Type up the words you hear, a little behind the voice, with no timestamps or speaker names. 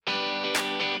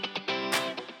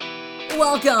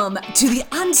Welcome to the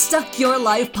Unstuck Your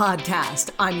Life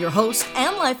podcast. I'm your host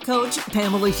and life coach,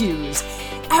 Pamela Hughes.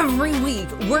 Every week,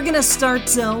 we're going to start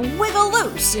to wiggle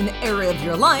loose an area of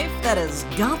your life that has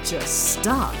got you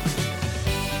stuck.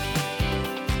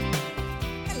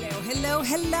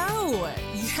 Hello.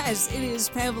 Yes, it is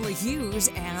Pamela Hughes,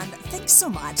 and thanks so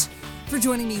much for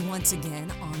joining me once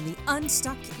again on the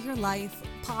Unstuck Your Life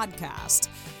podcast.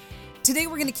 Today,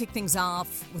 we're going to kick things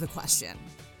off with a question.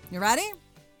 You ready?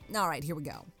 All right, here we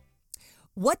go.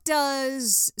 What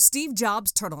does Steve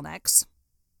Jobs' turtlenecks,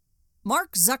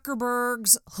 Mark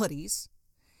Zuckerberg's hoodies,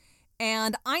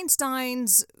 and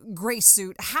Einstein's gray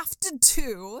suit have to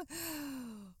do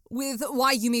with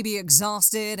why you may be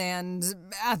exhausted and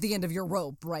at the end of your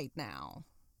rope right now?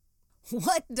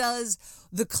 What does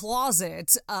the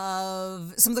closet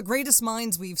of some of the greatest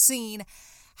minds we've seen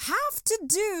have to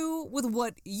do with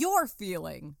what you're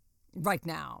feeling right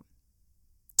now?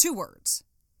 2 words.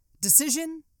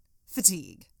 Decision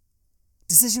fatigue.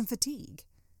 Decision fatigue.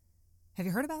 Have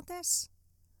you heard about this?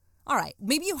 All right,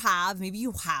 maybe you have, maybe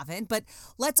you haven't, but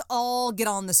let's all get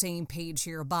on the same page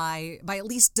here by at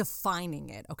least defining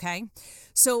it, okay?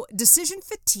 So decision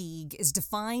fatigue is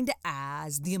defined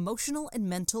as the emotional and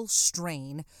mental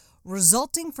strain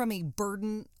resulting from a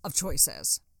burden of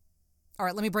choices. All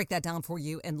right, let me break that down for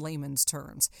you in layman's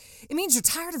terms. It means you're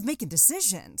tired of making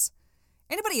decisions.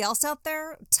 Anybody else out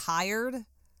there tired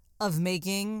of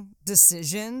making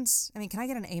decisions? I mean, can I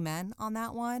get an amen on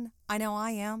that one? I know I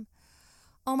am.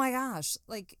 Oh my gosh,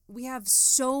 we have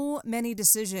so many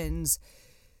decisions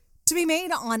to be made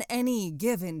on any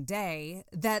given day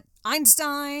that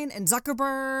Einstein and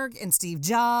Zuckerberg and Steve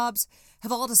Jobs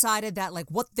have all decided that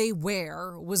what they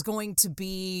wear was going to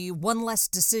be one less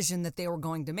decision that they were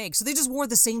going to make. So they just wore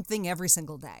the same thing every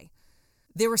single day.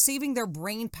 They were saving their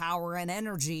brain power and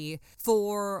energy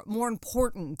for more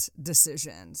important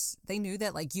decisions. They knew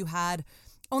that you had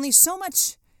only so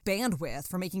much bandwidth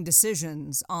for making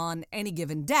decisions on any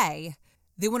given day.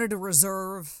 They wanted to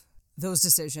reserve those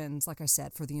decisions, like I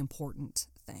said, for the important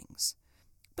things.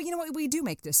 But you know what? We do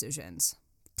make decisions.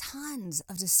 Tons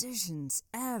of decisions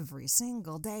every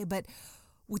single day. But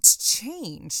what's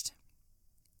changed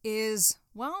is,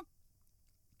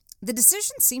 the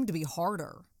decisions seem to be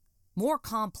harder, more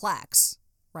complex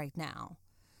right now.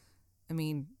 I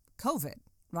mean, COVID,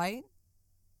 right?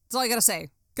 That's all I got to say.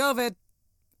 COVID.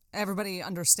 Everybody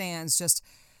understands just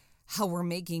how we're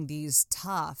making these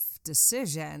tough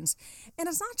decisions. And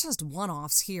it's not just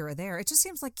one-offs here or there. It just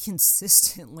seems like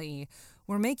consistently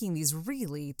we're making these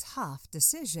really tough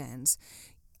decisions.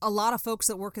 A lot of folks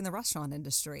that work in the restaurant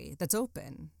industry that's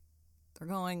open, they're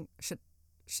going, should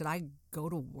I go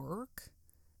to work?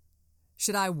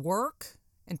 Should I work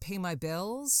and pay my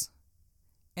bills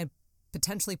and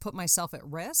potentially put myself at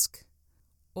risk?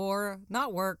 Or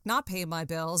not work, not pay my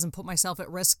bills, and put myself at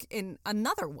risk in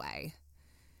another way?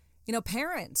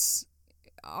 Parents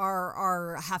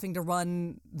are having to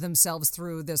run themselves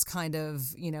through this kind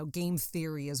of, game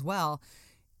theory as well.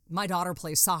 My daughter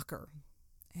plays soccer.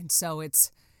 And so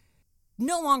it's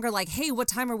no longer hey, what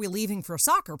time are we leaving for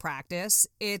soccer practice?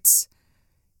 It's,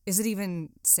 is it even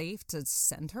safe to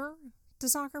send her to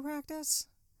soccer practice?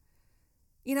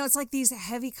 It's these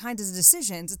heavy kinds of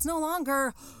decisions. It's no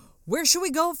longer, where should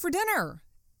we go for dinner?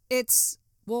 It's,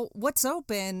 what's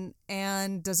open,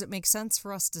 and does it make sense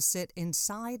for us to sit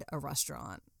inside a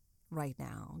restaurant right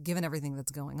now, given everything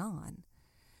that's going on?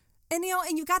 And,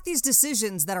 and you've got these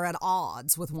decisions that are at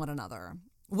odds with one another.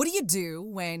 What do you do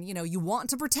when, you want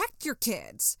to protect your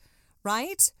kids,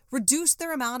 right? Reduce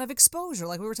their amount of exposure,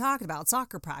 like we were talking about,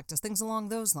 soccer practice, things along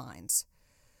those lines.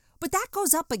 But that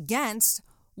goes up against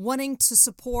wanting to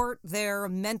support their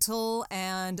mental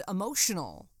and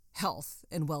emotional health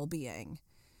and well-being,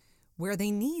 where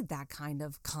they need that kind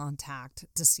of contact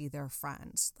to see their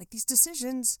friends. These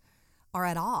decisions are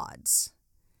at odds.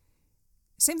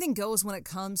 Same thing goes when it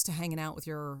comes to hanging out with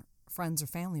your friends or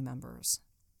family members.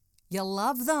 You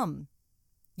love them.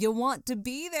 You want to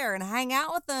be there and hang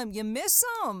out with them. You miss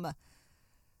them.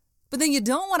 But then you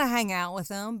don't want to hang out with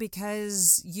them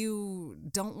because you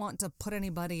don't want to put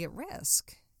anybody at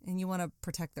risk and you want to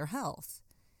protect their health.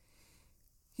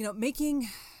 Making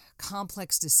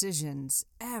complex decisions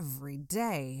every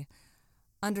day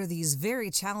under these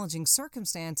very challenging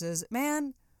circumstances,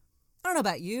 man, I don't know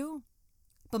about you,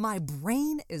 but my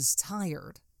brain is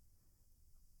tired.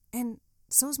 And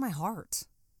so is my heart.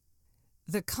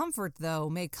 The comfort, though,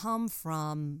 may come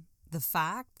from the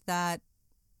fact that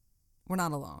we're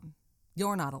not alone.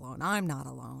 You're not alone. I'm not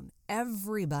alone.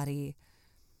 Everybody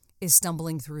is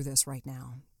stumbling through this right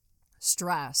now.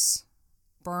 Stress,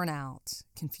 burnout,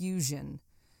 confusion,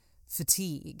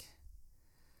 fatigue.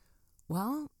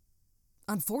 Well,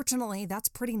 unfortunately, that's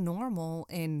pretty normal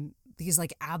in these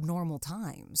like abnormal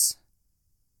times.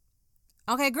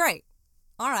 Okay, great.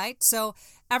 All right, so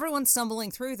everyone's stumbling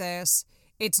through this.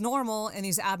 It's normal in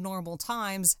these abnormal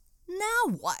times.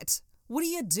 Now what? What do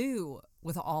you do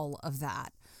with all of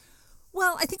that?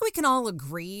 Well, I think we can all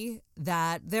agree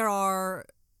that there are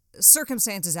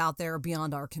circumstances out there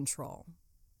beyond our control,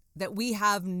 that we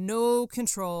have no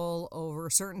control over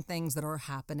certain things that are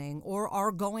happening or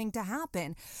are going to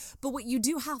happen. But what you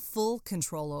do have full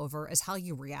control over is how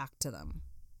you react to them.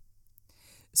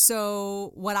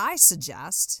 So what I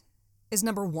suggest is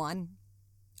number one,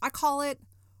 I call it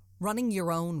running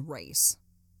your own race.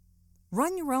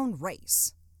 Run your own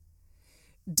race.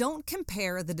 Don't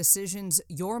compare the decisions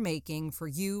you're making for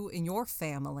you and your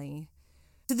family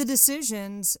to the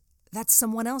decisions that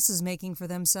someone else is making for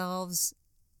themselves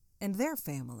and their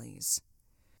families.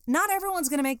 Not everyone's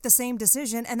going to make the same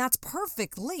decision, and that's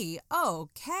perfectly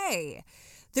okay.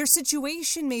 Their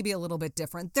situation may be a little bit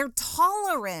different. Their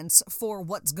tolerance for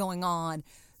what's going on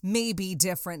may be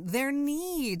different. Their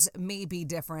needs may be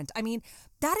different. I mean,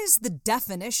 that is the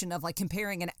definition of like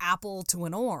comparing an apple to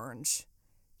an orange.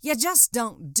 You just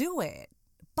don't do it.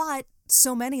 But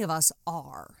so many of us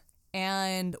are.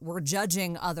 And we're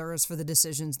judging others for the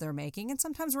decisions they're making. And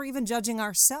sometimes we're even judging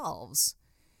ourselves.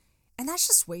 And that's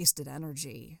just wasted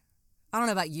energy. I don't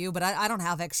know about you, but I don't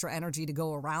have extra energy to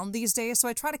go around these days. So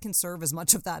I try to conserve as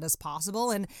much of that as possible.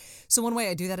 And so one way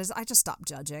I do that is I just stop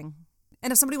judging.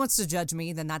 And if somebody wants to judge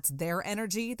me, then that's their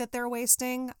energy that they're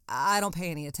wasting. I don't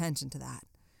pay any attention to that.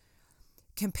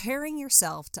 Comparing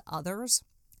yourself to others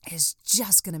is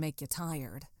just going to make you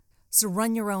tired. So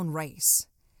run your own race.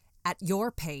 At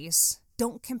your pace,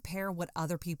 don't compare what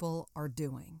other people are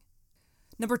doing.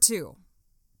 Number two,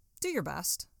 do your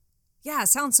best. Yeah, it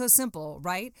sounds so simple,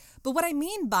 right? But what I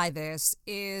mean by this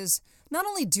is not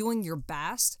only doing your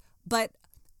best, but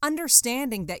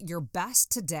understanding that your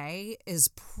best today is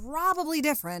probably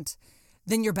different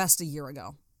than your best a year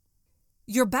ago.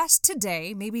 Your best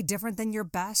today may be different than your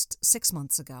best 6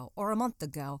 months ago or a month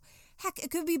ago. Heck,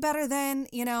 it could be better than,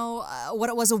 what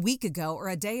it was a week ago or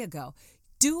a day ago.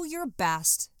 Do your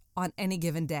best on any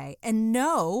given day and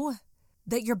know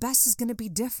that your best is going to be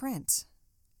different,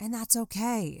 and that's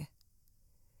okay.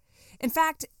 In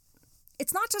fact,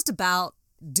 it's not just about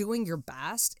doing your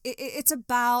best. It's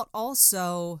about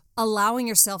also allowing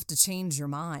yourself to change your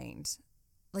mind.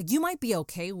 Like, you might be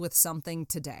okay with something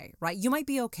today, right? You might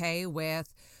be okay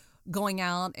with going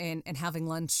out and having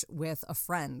lunch with a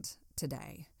friend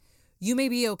today. You may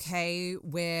be okay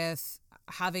with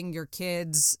having your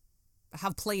kids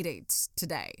have play dates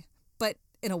today. But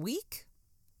in a week,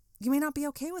 you may not be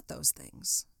okay with those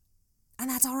things. And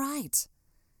that's all right.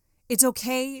 It's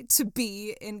okay to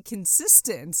be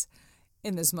inconsistent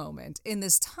in this moment, in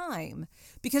this time,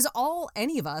 because all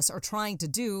any of us are trying to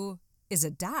do is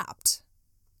adapt.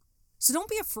 So don't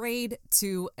be afraid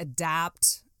to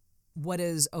adapt what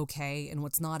is okay and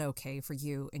what's not okay for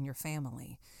you and your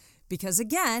family. Because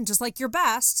again, just like your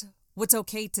best, what's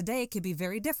okay today could be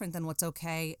very different than what's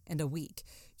okay in a week.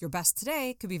 Your best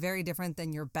today could be very different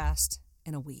than your best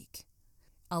in a week.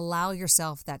 Allow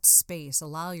yourself that space,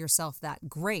 allow yourself that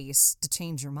grace to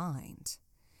change your mind.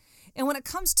 And when it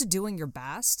comes to doing your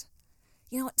best,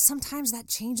 sometimes that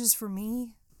changes for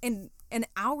me in an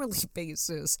hourly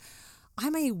basis. I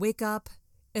may wake up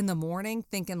in the morning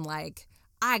thinking like,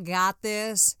 I got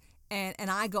this, and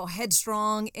I go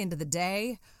headstrong into the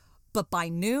day. But by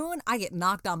noon, I get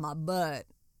knocked on my butt,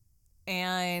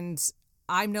 and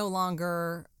I'm no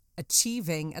longer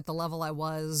achieving at the level I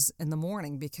was in the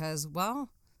morning because, well,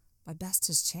 my best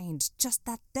has changed just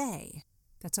that day.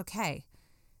 That's okay.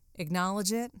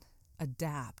 Acknowledge it,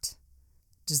 adapt.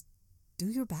 Just do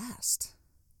your best.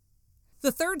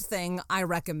 The third thing I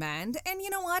recommend, and you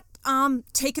know what?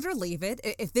 Take it or leave it.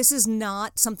 If this is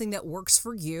not something that works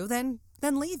for you, then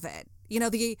leave it.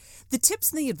 The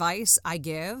tips and the advice I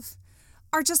give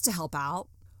are just to help out.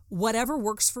 Whatever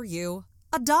works for you,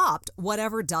 adopt.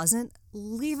 Whatever doesn't,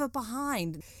 leave it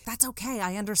behind. That's okay.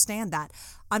 I understand that.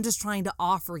 I'm just trying to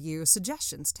offer you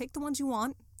suggestions. Take the ones you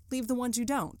want, leave the ones you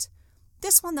don't.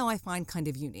 This one, though, I find kind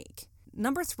of unique.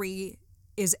 Number 3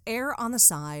 is err on the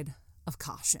side of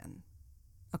caution.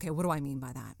 Okay, what do I mean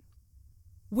by that?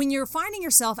 When you're finding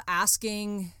yourself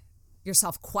asking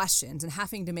yourself questions and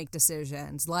having to make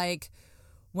decisions, like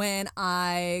when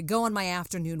I go on my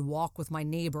afternoon walk with my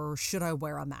neighbor, should I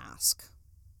wear a mask?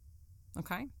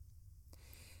 Okay?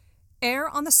 Err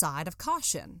on the side of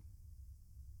caution.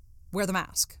 Wear the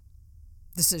mask.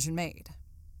 Decision made.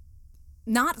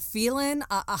 Not feeling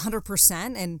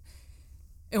 100%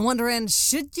 and wondering,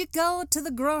 should you go to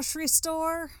the grocery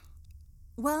store?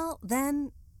 well,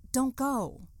 then don't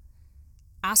go.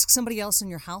 Ask somebody else in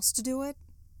your house to do it.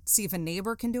 See if a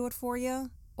neighbor can do it for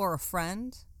you or a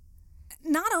friend.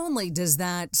 Not only does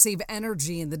that save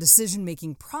energy in the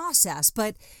decision-making process,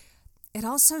 but it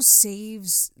also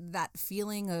saves that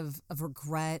feeling of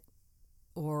regret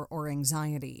or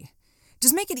anxiety.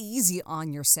 Just make it easy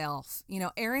on yourself.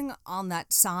 Erring on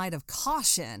that side of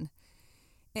caution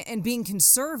and being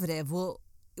conservative will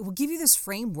give you this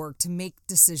framework to make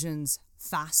decisions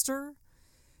faster,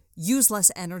 use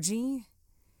less energy,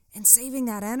 and saving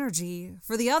that energy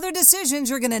for the other decisions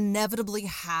you're going to inevitably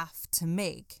have to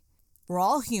make. We're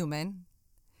all human,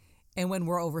 and when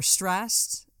we're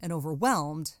overstressed and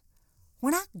overwhelmed,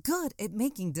 we're not good at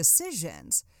making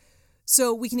decisions.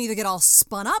 So we can either get all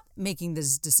spun up making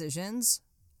these decisions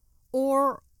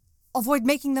or avoid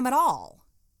making them at all.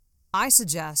 I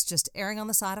suggest just erring on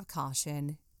the side of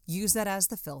caution, use that as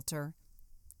the filter,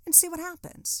 and see what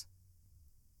happens.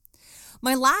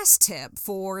 My last tip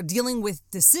for dealing with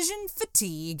decision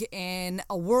fatigue in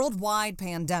a worldwide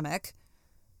pandemic.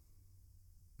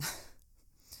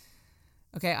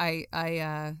 Okay,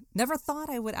 I never thought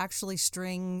I would actually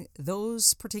string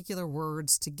those particular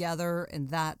words together in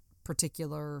that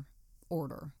particular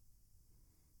order.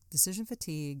 Decision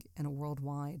fatigue in a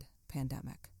worldwide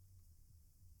pandemic.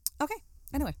 Okay,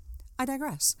 anyway, I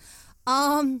digress.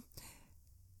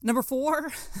 Number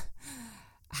 4,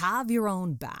 have your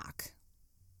own back.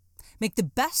 Make the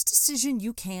best decision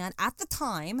you can at the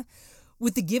time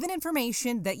with the given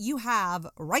information that you have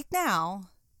right now,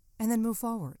 and then move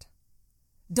forward.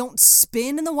 Don't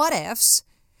spin in the what ifs.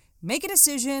 Make a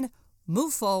decision,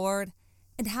 move forward,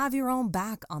 and have your own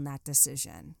back on that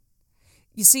decision.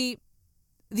 You see,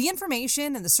 the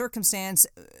information and the circumstance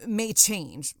may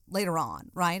change later on,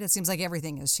 right? It seems like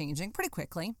everything is changing pretty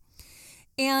quickly.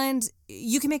 And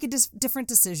you can make a different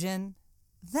decision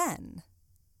then.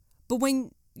 But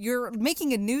when you're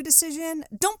making a new decision,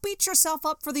 don't beat yourself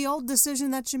up for the old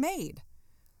decision that you made.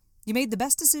 You made the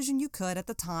best decision you could at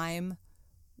the time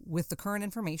with the current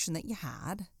information that you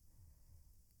had.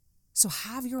 So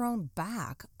have your own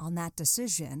back on that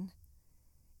decision.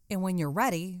 And when you're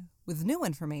ready with new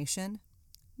information,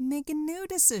 make a new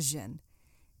decision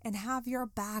and have your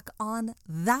back on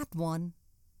that one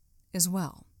as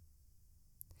well.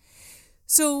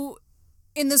 So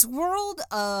in this world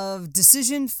of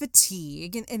decision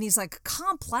fatigue and these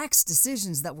complex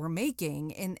decisions that we're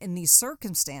making in these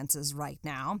circumstances right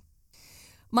now,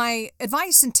 my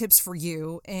advice and tips for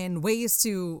you and ways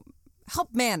to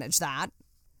help manage that.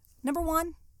 Number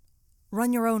 1,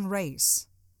 run your own race.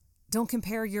 Don't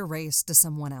compare your race to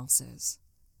someone else's.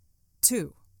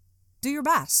 2, do your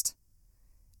best.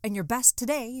 And your best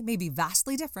today may be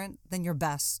vastly different than your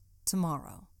best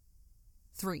tomorrow.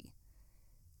 3,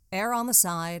 err on the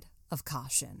side of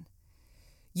caution.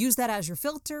 Use that as your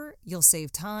filter. You'll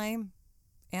save time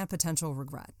and potential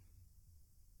regret.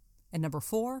 And number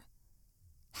 4,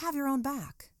 have your own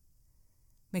back.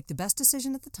 Make the best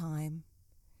decision at the time.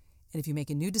 And if you make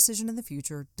a new decision in the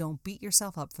future, don't beat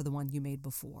yourself up for the one you made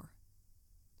before.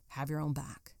 Have your own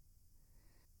back.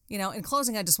 In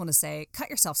closing, I just want to say, cut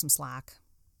yourself some slack.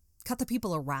 Cut the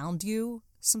people around you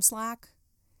some slack.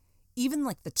 Even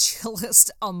the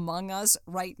chillest among us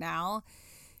right now,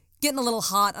 getting a little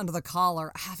hot under the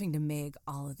collar, having to make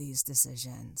all of these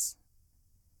decisions.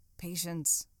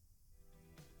 Patience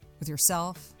with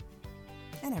yourself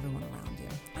and everyone around you.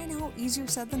 I know, easier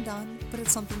said than done, but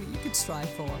it's something that you could strive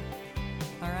for.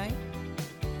 All right?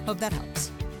 Hope that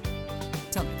helps.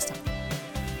 Till next time.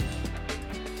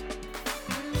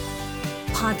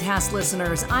 Podcast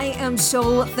listeners, I am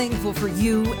so thankful for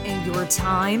you and your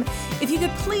time. If you could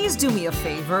please do me a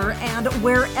favor, and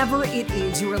wherever it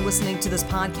is you are listening to this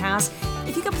podcast,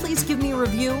 if you could please give me a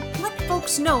review, let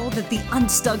folks know that the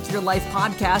Unstuck Your Life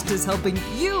podcast is helping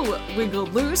you wiggle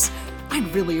loose. I'd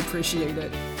really appreciate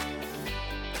it.